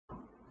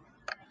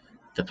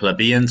The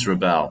plebeians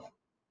rebel.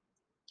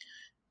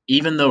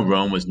 Even though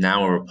Rome was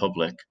now a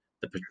republic,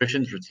 the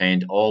patricians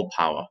retained all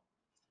power.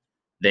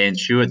 They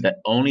ensured that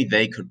only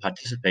they could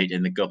participate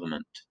in the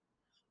government.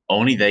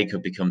 Only they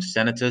could become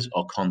senators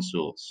or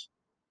consuls.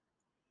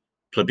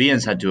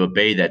 Plebeians had to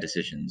obey their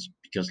decisions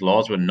because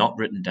laws were not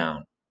written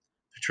down.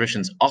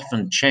 Patricians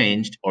often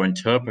changed or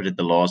interpreted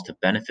the laws to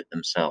benefit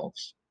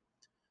themselves.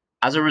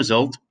 As a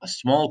result, a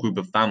small group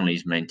of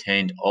families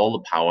maintained all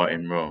the power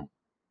in Rome.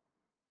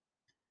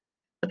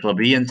 The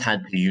plebeians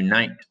had to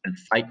unite and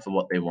fight for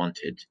what they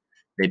wanted.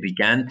 They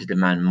began to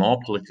demand more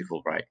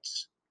political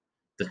rights.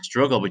 The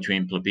struggle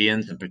between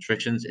plebeians and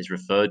patricians is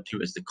referred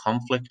to as the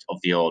conflict of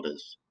the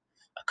orders,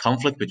 a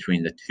conflict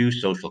between the two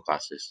social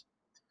classes.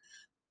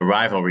 The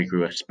rivalry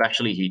grew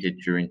especially heated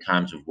during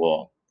times of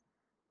war.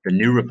 The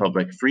new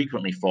republic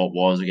frequently fought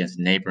wars against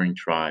neighboring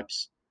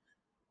tribes.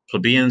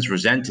 Plebeians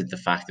resented the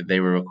fact that they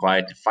were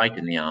required to fight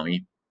in the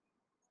army,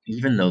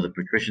 even though the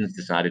patricians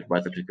decided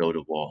whether to go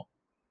to war.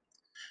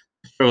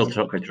 The struggle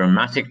took a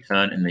dramatic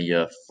turn in the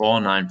year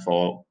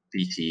 494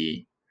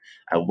 BCE,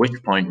 at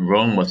which point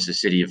Rome was a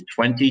city of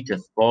 20 to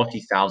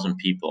 40,000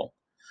 people,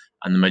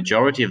 and the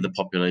majority of the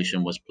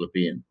population was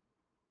plebeian.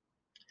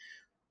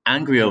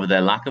 Angry over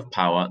their lack of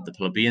power, the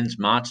plebeians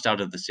marched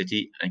out of the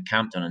city and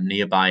camped on a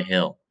nearby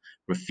hill,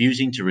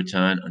 refusing to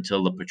return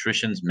until the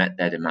patricians met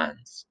their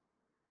demands.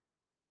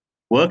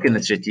 Work in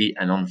the city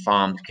and on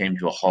farms came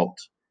to a halt,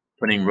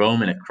 putting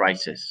Rome in a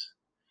crisis.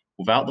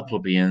 Without the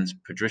plebeians,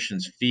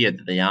 patricians feared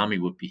that the army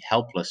would be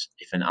helpless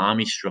if an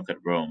army struck at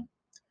Rome.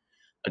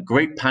 A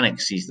great panic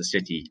seized the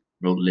city,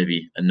 wrote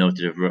Livy, a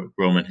noted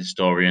Roman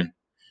historian.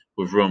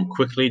 With Rome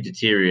quickly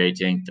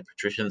deteriorating, the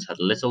patricians had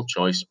little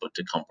choice but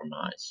to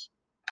compromise.